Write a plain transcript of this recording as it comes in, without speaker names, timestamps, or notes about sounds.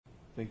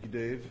Thank you,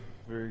 Dave.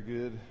 Very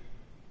good.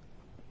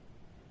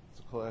 It's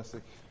a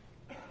classic.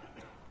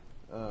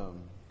 To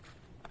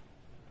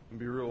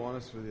be real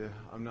honest with you,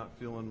 I'm not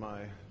feeling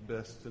my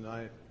best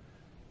tonight.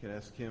 You can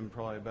ask Kim.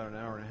 Probably about an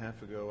hour and a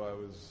half ago, I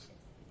was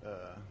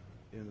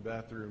in the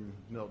bathroom,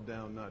 knelt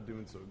down, not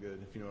doing so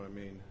good, if you know what I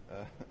mean.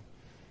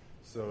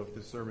 So if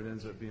this sermon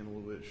ends up being a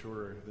little bit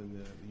shorter than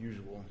the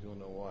usual, you'll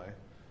know why.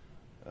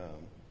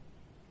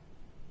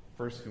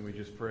 First, can we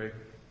just pray?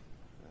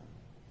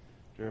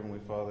 Dear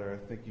Heavenly Father, I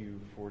thank you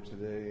for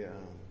today.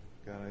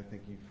 God, I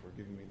thank you for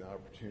giving me the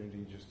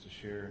opportunity just to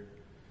share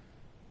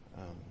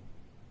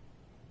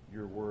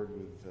your word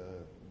with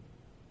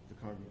the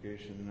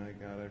congregation tonight.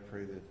 God, I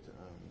pray that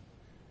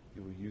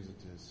you will use it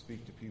to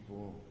speak to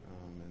people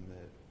and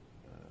that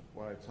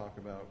what I talk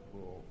about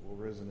will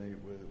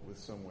resonate with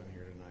someone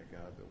here tonight,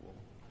 God, that will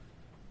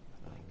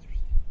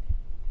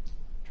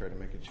try to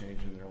make a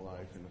change in their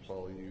life and to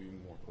follow you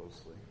even more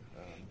closely.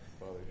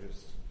 Father,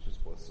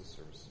 just bless this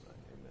service tonight.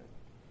 Amen.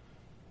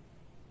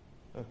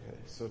 Okay,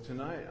 so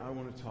tonight I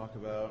want to talk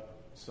about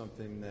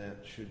something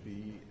that should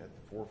be at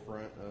the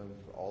forefront of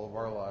all of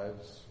our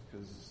lives,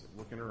 because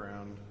looking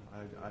around,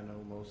 I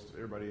know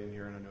everybody in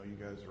here, and I know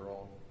you guys are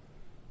all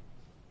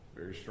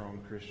very strong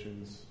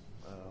Christians.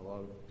 A lot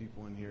of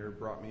people in here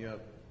brought me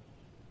up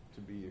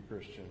to be a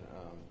Christian,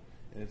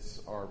 and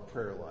it's our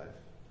prayer life.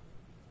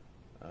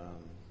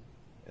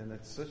 And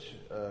that's such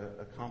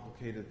a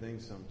complicated thing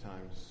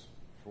sometimes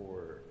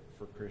for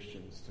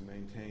Christians to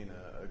maintain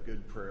a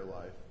good prayer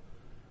life,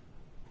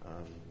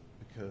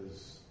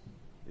 because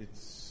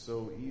it's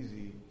so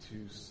easy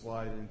to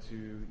slide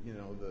into,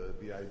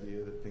 the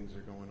idea that things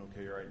are going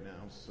okay right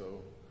now.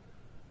 So,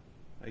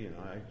 I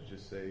could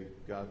just say,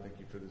 God, thank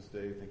you for this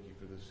day. Thank you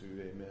for this food.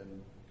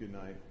 Amen. Good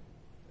night.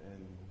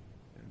 And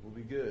we'll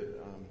be good.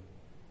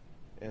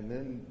 And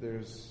then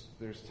there's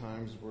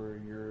times where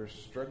you're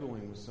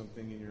struggling with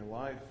something in your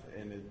life,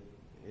 and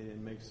it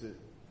makes it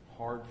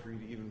hard for you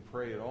to even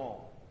pray at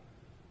all.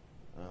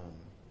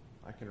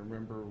 I can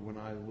remember when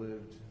I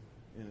lived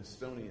in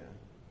Estonia,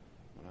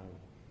 when I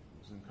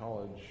was in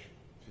college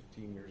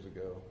 15 years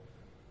ago.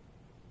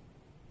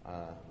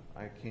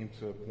 I came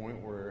to a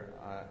point where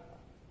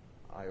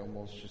I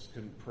almost just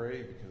couldn't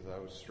pray because I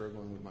was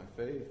struggling with my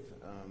faith.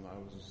 I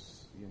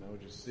was,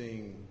 just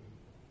seeing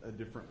a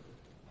different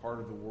part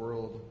of the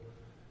world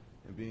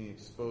and being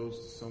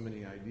exposed to so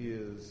many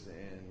ideas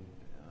and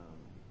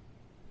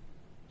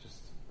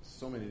just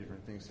so many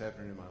different things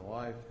happening in my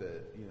life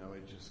that,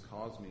 it just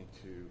caused me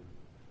to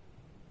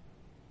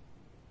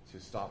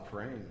stop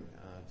praying,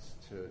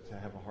 to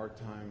have a hard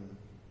time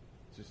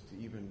just to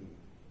even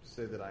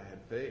say that I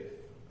had faith.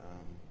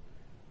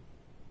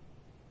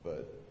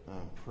 But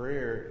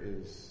prayer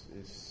is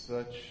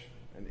such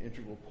an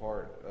integral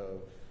part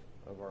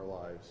of our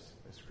lives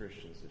as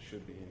Christians. It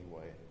should be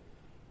anyway.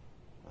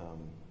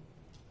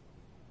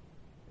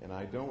 And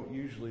I don't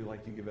usually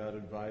like to give out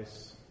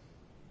advice,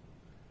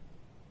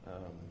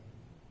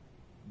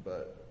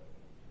 but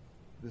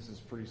this is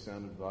pretty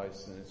sound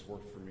advice, and it's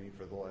worked for me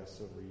for the last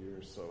several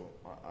years, so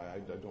I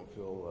don't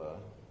feel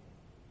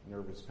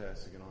nervous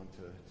passing it on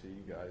to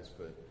you guys,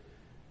 but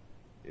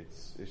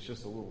it's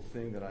just a little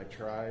thing that I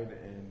tried,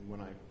 and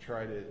when I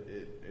tried it,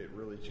 it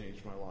really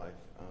changed my life.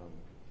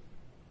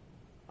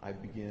 I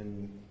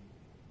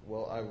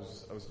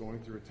was going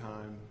through a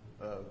time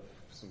of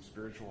some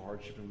spiritual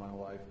hardship in my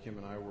life. Kim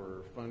and I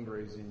were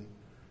fundraising,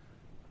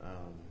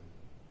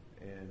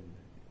 and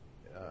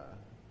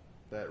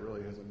that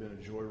really hasn't been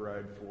a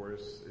joyride for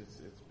us.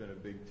 It's been a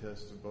big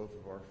test of both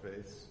of our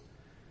faiths.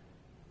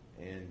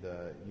 And,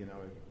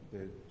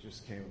 there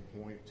just came a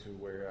point to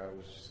where I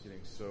was just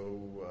getting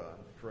so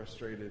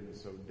frustrated and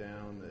so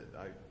down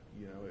that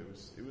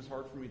it was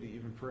hard for me to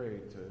even pray,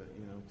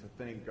 to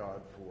thank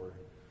God for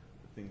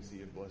the things He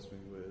had blessed me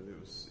with.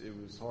 It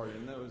was hard,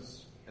 and that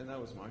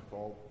was my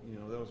fault.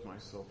 That was my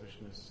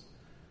selfishness.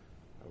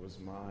 That was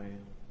my,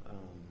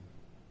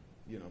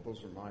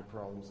 those were my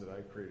problems that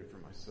I created for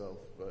myself.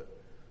 But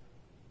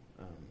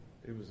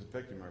it was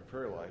affecting my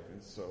prayer life,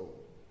 and so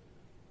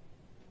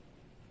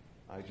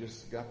I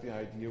just got the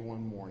idea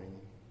one morning,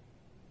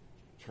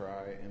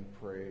 try and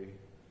pray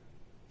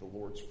the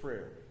Lord's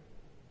Prayer.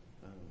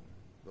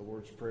 The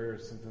Lord's Prayer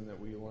is something that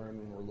we learn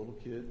when we're little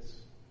kids.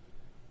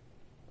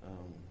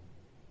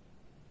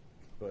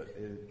 But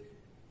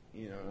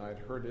I'd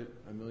heard it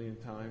a million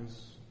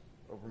times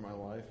over my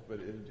life, but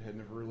it had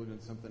never really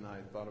been something I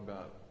had thought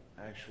about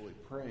actually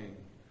praying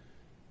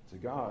to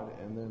God.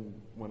 And then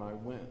when I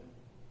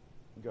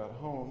got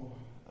home,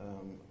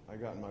 I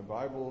got in my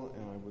Bible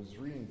and I was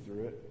reading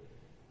through it,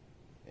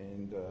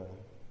 and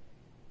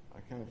I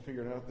kind of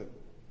figured out that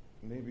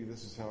maybe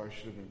this is how I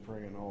should have been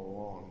praying all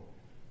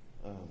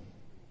along.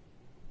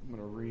 I'm going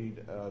to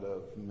read out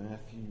of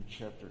Matthew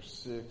chapter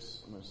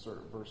 6. I'm going to start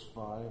at verse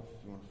 5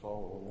 if you want to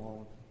follow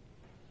along.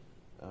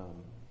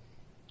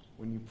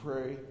 When you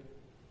pray,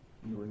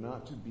 you are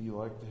not to be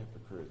like the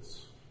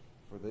hypocrites,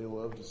 for they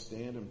love to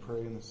stand and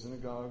pray in the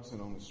synagogues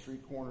and on the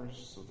street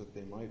corners so that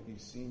they might be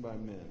seen by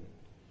men.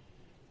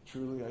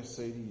 Truly I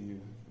say to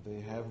you,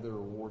 they have their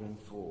reward in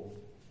full.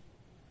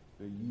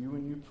 But you,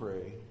 when you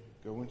pray,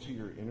 go into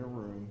your inner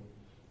room,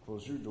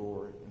 close your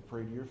door, and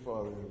pray to your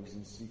Father who is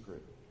in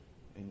secret.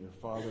 And your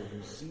Father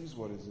who sees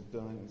what is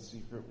done in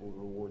secret will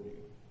reward you.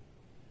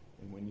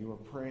 And when you are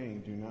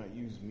praying, do not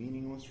use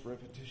meaningless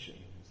repetition,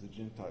 as the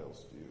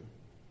Gentiles do,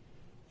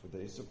 for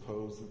they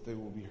suppose that they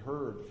will be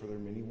heard for their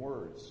many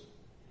words.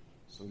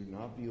 So do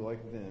not be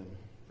like them,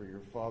 for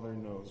your Father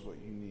knows what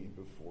you need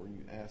before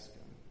you ask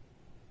him.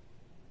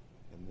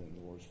 And then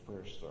the Lord's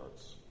Prayer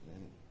starts.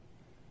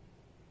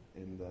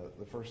 And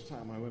the first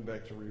time I went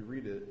back to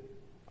reread it,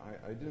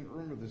 I didn't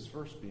remember this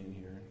verse being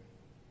here,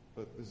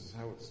 but this is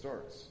how it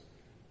starts.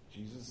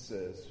 Jesus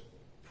says,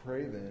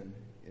 pray then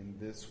in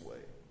this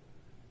way.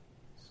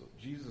 So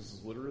Jesus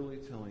is literally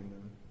telling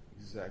them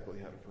exactly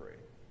how to pray.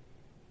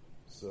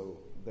 So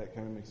that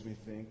kind of makes me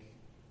think,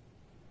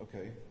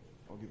 okay,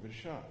 I'll give it a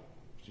shot.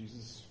 If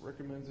Jesus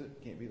recommends it,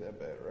 can't be that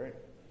bad, right?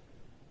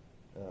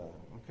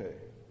 Okay.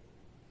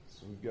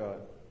 So we've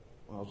got,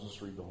 I'll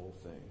just read the whole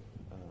thing.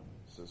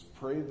 It says,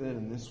 pray then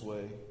in this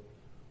way,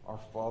 our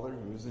Father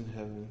who is in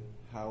heaven,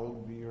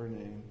 hallowed be your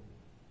name.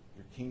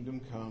 Your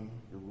kingdom come,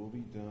 your will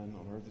be done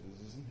on earth as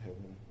it is in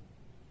heaven.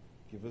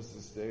 Give us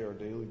this day our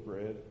daily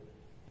bread,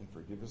 and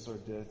forgive us our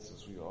debts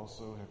as we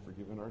also have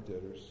forgiven our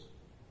debtors.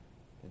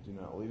 And do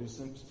not lead us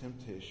into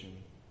temptation,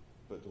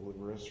 but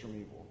deliver us from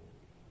evil.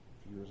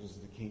 For yours is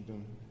the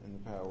kingdom and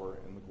the power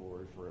and the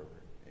glory forever.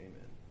 Amen.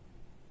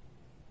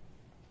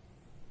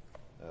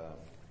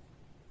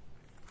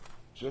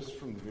 Just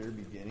from the very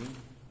beginning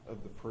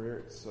of the prayer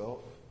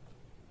itself,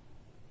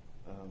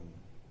 the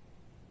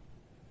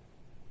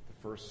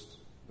first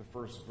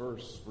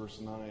verse, verse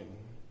 9,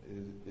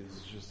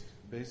 is just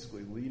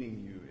basically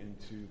leading you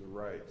into the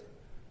right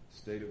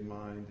state of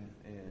mind,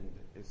 and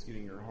it's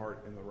getting your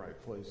heart in the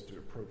right place to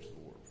approach the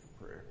Lord for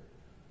prayer.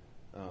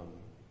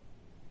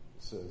 It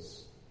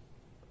says,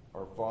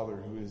 our Father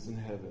who is in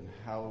heaven,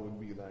 hallowed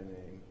be thy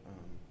name.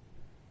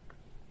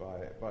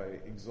 By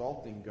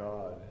exalting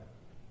God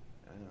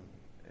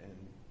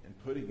and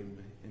putting him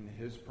in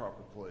his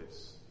proper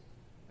place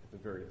at the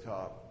very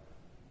top,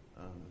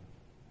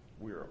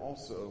 we are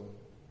also,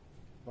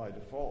 by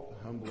default,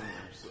 humbling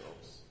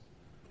ourselves.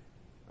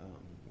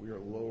 We are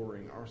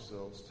lowering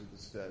ourselves to the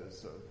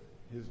status of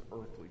his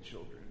earthly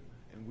children,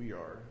 and we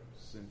are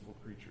sinful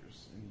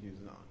creatures, and he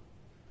is not.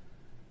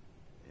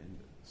 And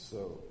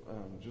so,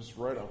 just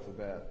right off the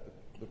bat,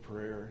 the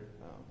prayer,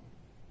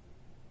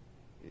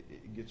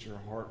 it gets your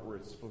heart where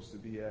it's supposed to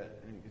be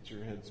at, and it gets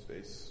your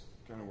headspace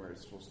kind of where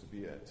it's supposed to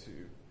be at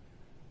too.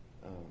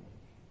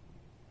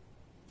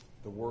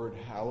 The word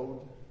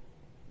hallowed,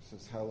 it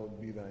says, hallowed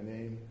be thy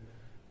name,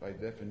 by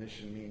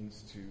definition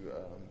means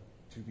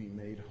to be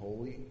made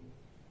holy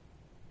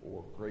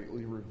or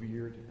greatly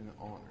revered and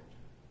honored.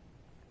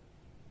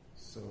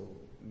 So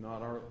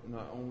not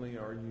only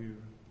are you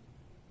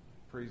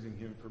praising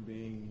him for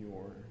being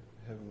your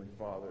heavenly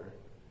Father,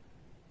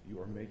 you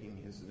are making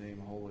his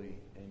name holy,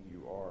 and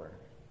you are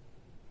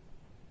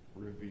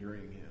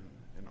revering him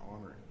and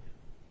honoring him.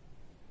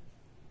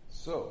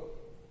 So,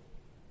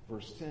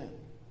 verse 10,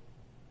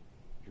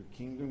 your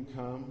kingdom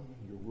come,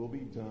 your will be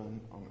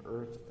done on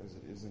earth as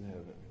it is in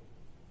heaven.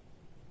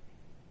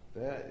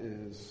 That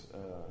is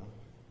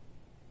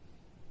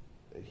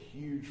a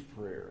huge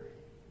prayer,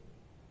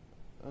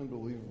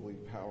 unbelievably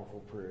powerful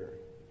prayer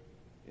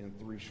in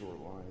 3 short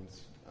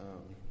lines.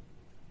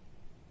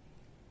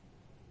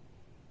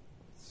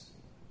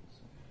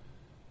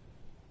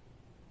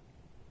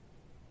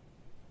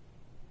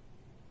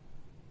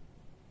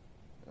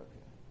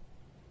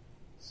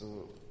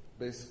 So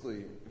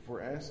basically, if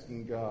we're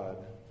asking God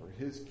for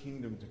his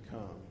kingdom to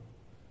come,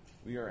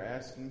 we are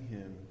asking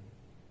him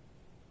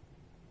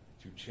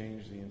to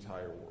change the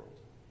entire world.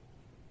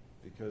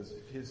 Because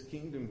if his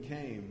kingdom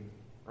came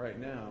right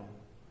now,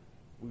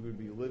 we would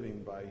be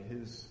living by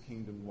his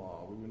kingdom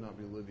law. We would not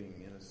be living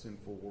in a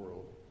sinful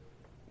world.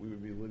 We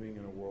would be living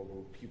in a world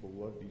where people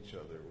loved each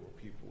other, where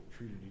people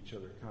treated each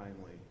other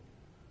kindly.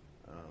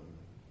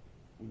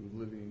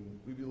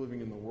 We'd be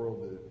living in the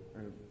world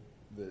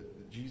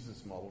that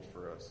Jesus modeled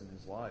for us in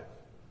his life.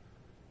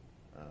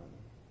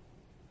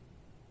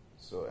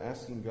 So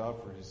asking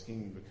God for his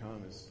kingdom to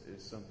come is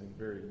something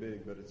very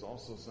big, but it's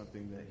also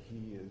something that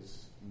he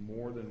is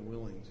more than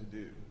willing to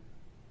do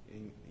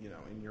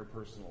in your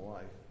personal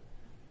life.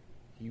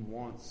 He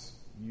wants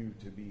you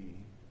to be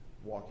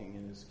walking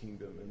in his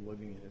kingdom and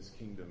living in his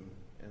kingdom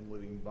and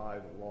living by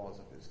the laws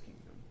of his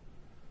kingdom.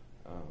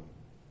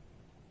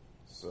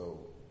 So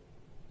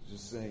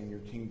just saying your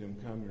kingdom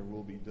come, your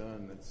will be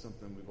done, that's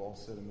something we've all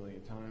said a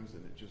million times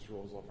and it just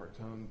rolls off our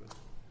tongue.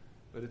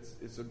 But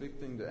it's a big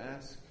thing to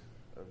ask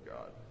of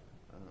God.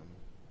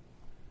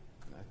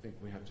 And I think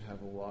we have to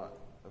have a lot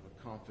of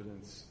a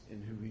confidence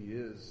in who he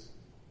is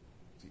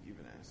to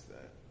even ask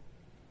that.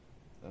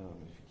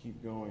 If you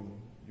keep going,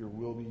 your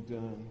will be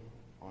done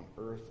on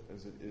earth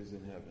as it is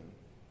in heaven.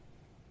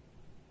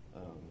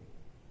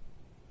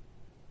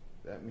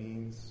 That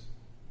means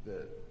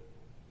that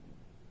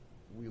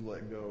we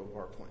let go of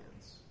our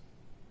plans.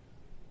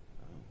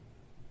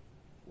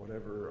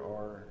 whatever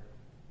our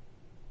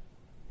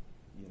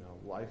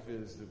life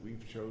is that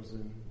we've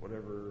chosen,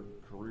 whatever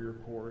career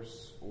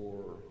course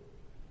or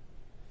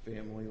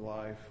family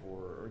life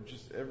or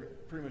just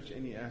pretty much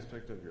any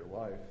aspect of your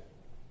life,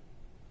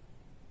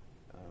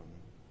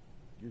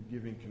 you're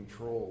giving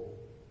control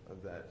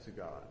of that to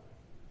God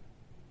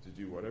to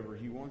do whatever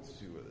He wants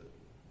to with it.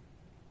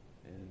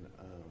 And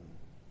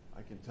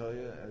I can tell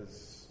you,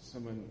 as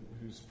someone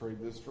who's prayed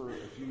this for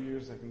a few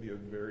years, that can be a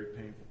very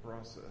painful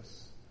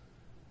process.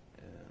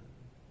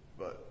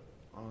 But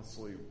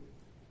honestly,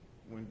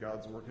 when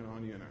God's working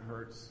on you and it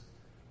hurts,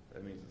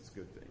 that means it's a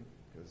good thing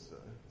because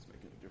it's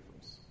making a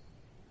difference.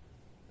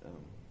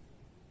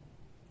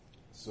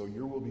 So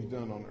your will be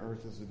done on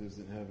earth as it is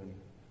in heaven.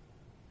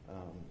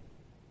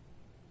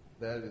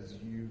 That is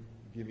you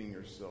giving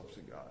yourself to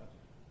God.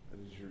 That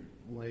is you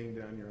laying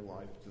down your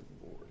life to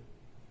the Lord.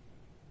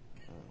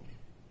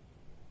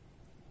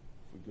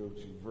 If we go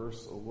to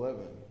verse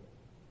 11,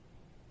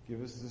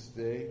 give us this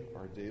day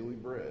our daily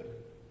bread.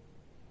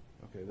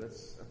 Okay,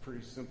 that's a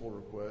pretty simple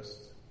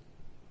request.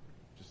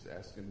 Just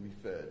asking to be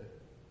fed.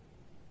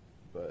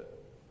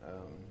 But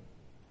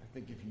I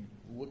think if you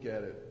look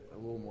at it a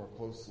little more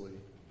closely,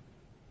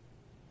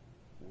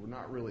 we're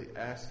not really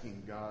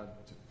asking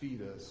God to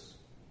feed us.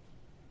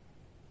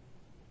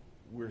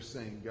 We're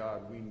saying,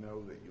 God, we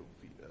know that you'll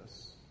feed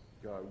us.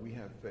 God, we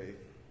have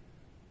faith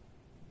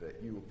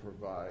that you will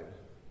provide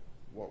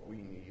what we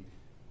need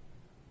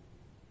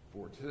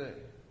for today.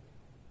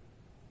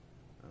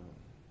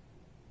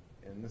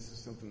 And this is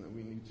something that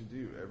we need to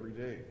do every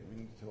day. We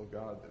need to tell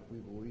God that we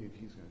believe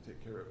He's going to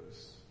take care of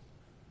us.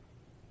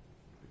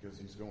 Because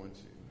He's going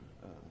to.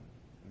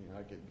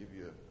 I could give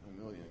you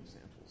a million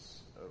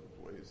examples of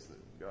ways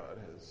that God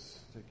has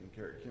taken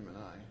care of Kim and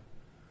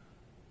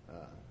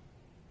I.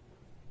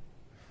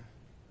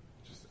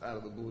 Just out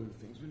of the blue,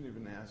 things we didn't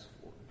even ask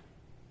for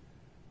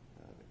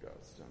that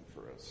God's done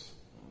for us.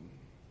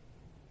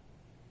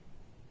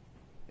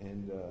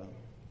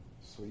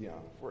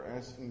 If we're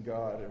asking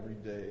God every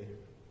day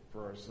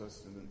for our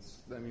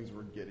sustenance, that means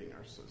we're getting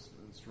our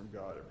sustenance from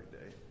God every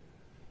day.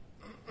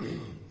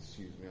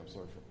 Excuse me, I'm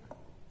sorry for my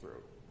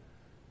throat.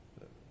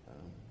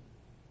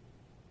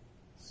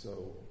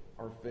 So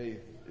our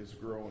faith is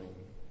growing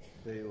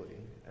daily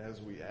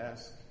as we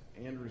ask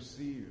and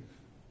receive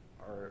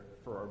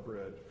for our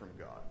bread from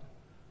God.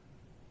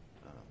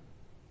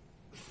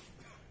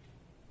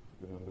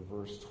 Go on to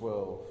verse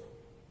 12.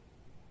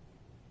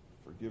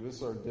 Forgive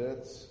us our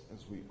debts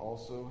as we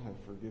also have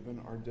forgiven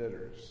our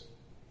debtors.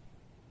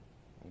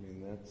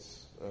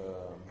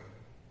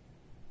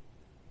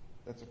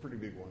 That's a pretty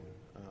big one.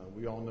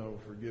 We all know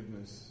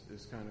forgiveness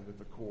is kind of at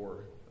the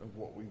core of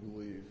what we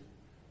believe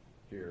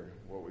here,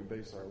 what we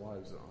base our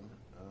lives on.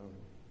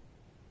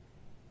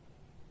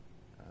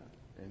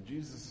 And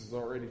Jesus has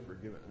already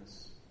forgiven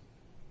us.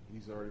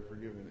 He's already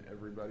forgiven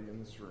everybody in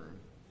this room.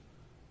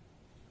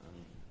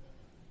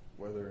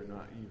 Whether or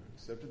not you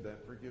accepted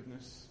that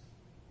forgiveness,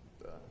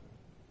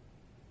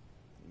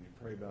 you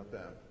pray about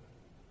that.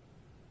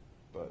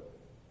 But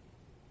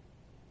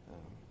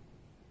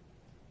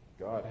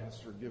God has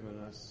forgiven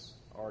us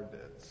our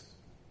debts.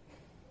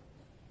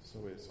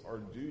 So it's our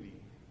duty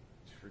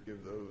to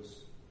forgive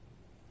those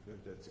who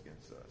have debts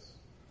against us,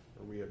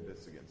 or we have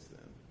debts against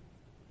them.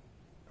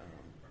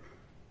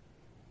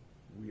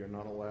 We are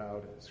not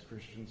allowed as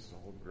Christians to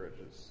hold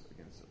grudges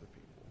against other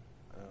people.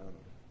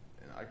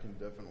 And I can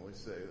definitely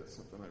say that's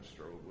something I've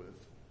struggled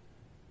with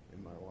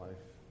in my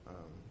life.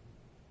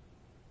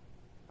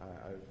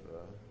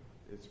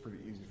 It's pretty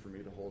easy for me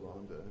to hold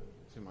on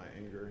to my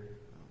anger.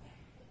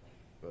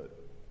 But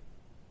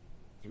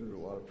through a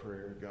lot of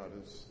prayer, God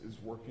is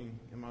working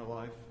in my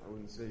life. I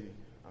wouldn't say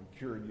I'm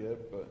cured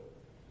yet, but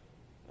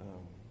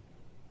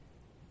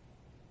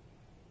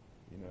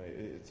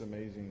it's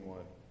amazing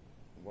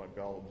what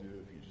God will do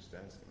if you just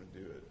ask Him to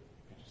do it.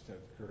 If you just have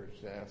the courage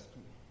to ask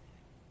Him.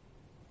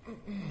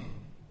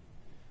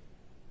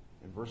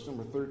 In verse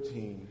number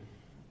 13,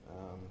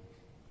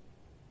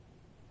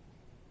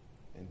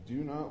 and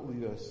do not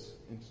lead us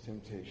into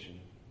temptation,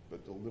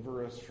 but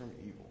deliver us from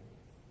evil.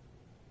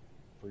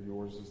 For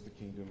yours is the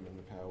kingdom and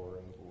the power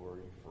and the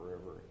glory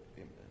forever.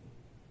 Amen.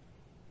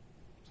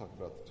 Talk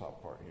about the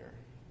top part here.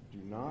 Do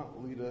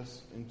not lead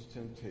us into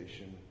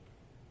temptation,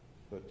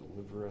 but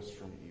deliver us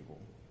from evil.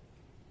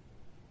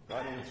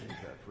 God answers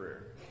that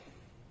prayer.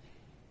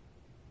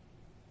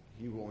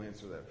 He will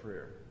answer that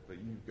prayer, but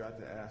you've got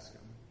to ask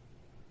Him.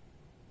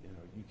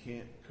 You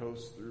can't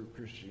coast through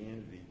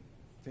Christianity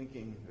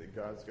thinking that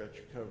God's got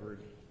you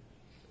covered,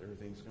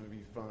 everything's going to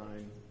be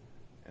fine,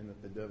 and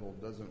that the devil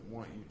doesn't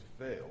want you to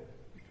fail,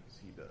 because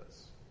he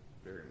does,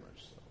 very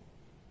much so.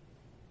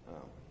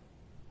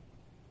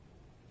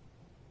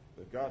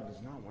 But God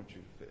does not want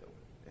you to fail,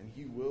 and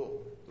He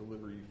will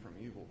deliver you from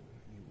evil,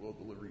 and He will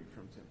deliver you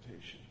from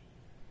temptation.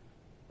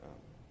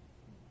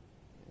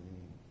 And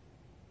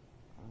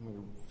I'm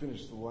going to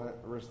finish the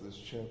rest of this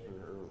chapter,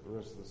 or the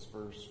rest of this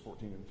verse,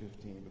 14 and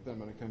 15, but then I'm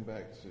going to come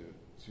back to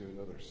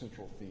another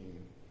central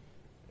theme,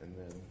 and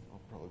then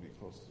I'll probably be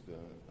close to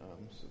done.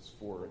 So it's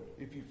 4.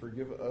 If you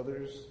forgive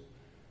others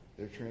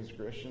their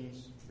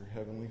transgressions, your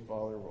heavenly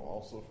Father will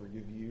also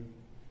forgive you.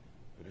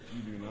 But if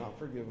you do not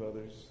forgive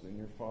others, then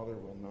your Father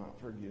will not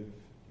forgive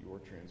your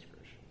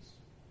transgressions.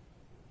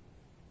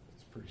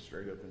 It's pretty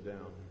straight up and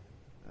down.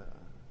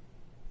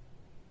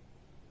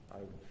 I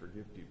would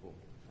forgive people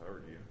if I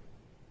were you.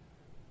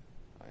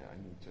 I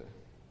need to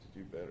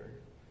do better.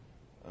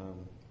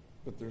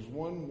 But there's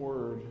one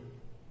word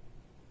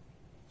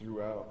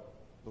throughout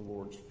the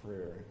Lord's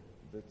Prayer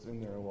that's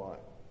in there a lot,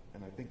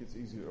 and I think it's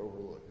easy to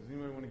overlook. Does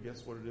anybody want to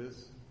guess what it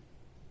is?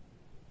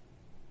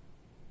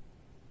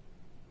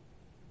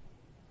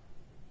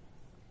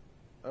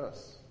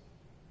 Us.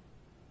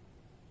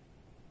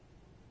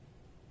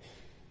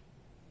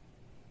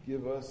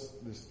 Give us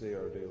this day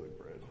our daily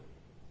bread.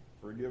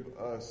 Forgive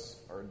us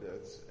our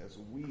debts as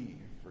we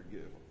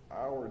forgive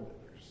our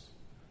debtors.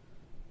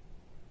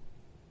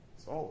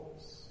 It's all of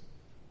us.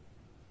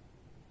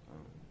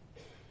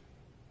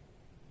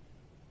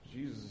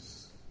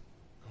 Jesus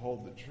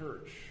called the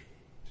church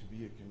to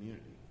be a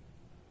community,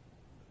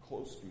 a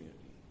close community.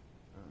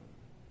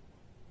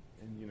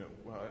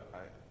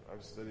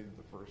 I've studied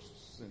the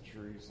first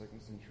century,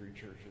 second century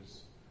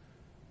churches,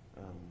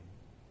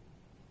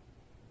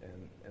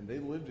 and they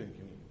lived in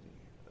community.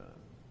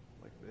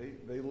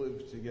 They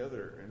lived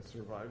together and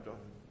survived off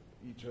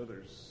of each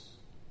other's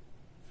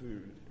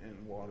food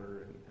and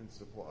water and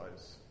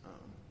supplies.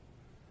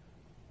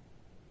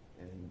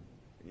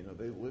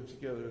 They lived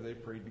together, they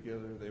prayed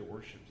together, they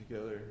worshiped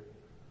together.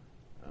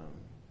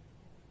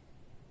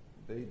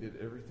 They did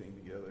everything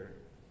together.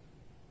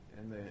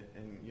 And the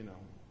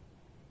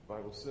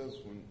Bible says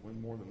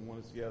when more than one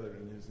is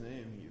gathered in his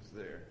name, he is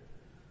there.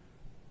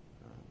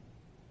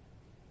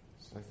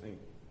 So I think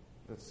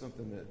that's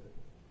something that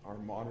our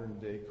modern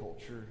day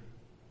culture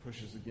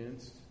pushes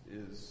against,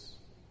 is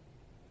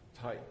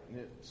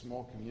tight-knit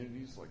small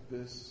communities like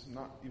this,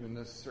 not even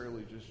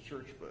necessarily just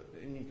church, but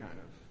any kind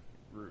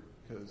of group,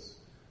 because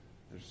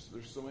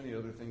there's so many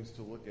other things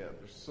to look at.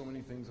 There's so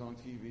many things on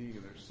TV,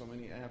 and there's so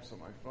many apps on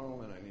my phone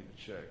that I need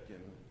to check,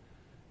 and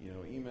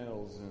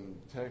emails and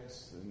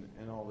texts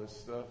and all this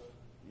stuff.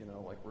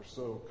 We're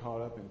so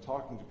caught up in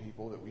talking to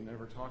people that we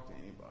never talk to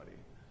anybody.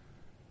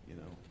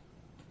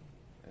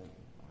 And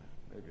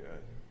maybe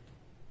I'm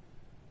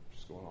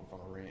just going off on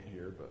a rant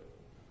here, but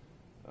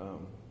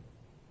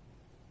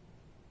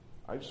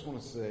I just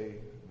want to say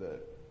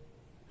that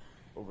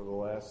over the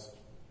last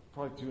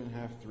probably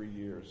 2.5, 3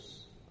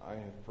 years, I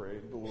have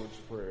prayed the Lord's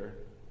Prayer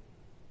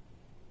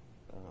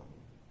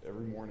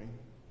every morning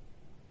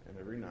and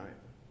every night.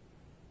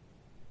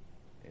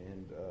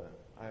 And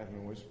I haven't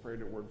always prayed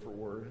it word for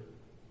word.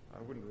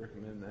 I wouldn't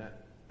recommend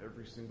that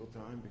every single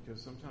time, because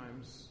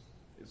sometimes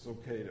it's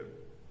okay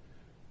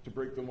to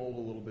break the mold a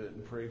little bit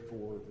and pray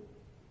for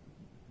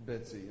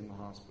Betsy in the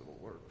hospital,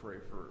 or pray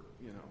for,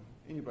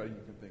 anybody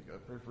you can think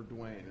of. Pray for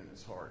Dwayne in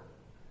his heart,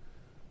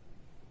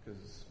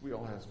 because we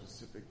all have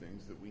specific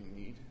things that we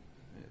need.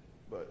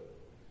 But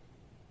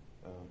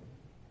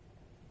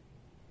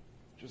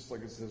just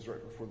like it says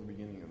right before the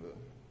beginning of the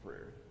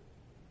prayer,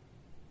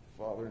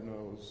 Father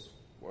knows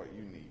what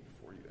you need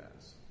before you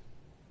ask.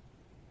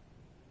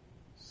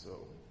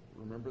 So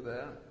remember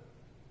that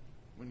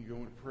when you go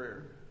into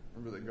prayer.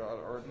 Remember that God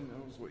already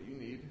knows what you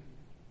need.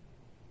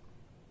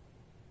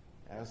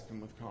 Ask him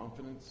with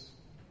confidence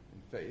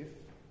and faith.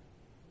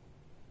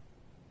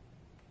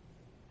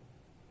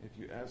 If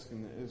you ask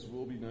him that his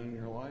will be done in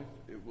your life,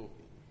 it will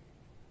be.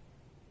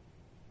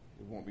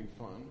 It won't be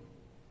fun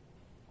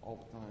all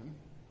the time,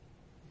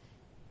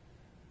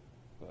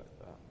 but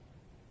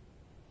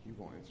he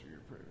will answer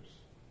your prayers.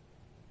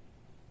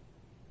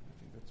 I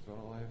think that's about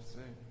all I have to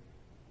say.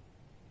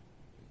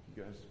 Thank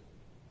you guys.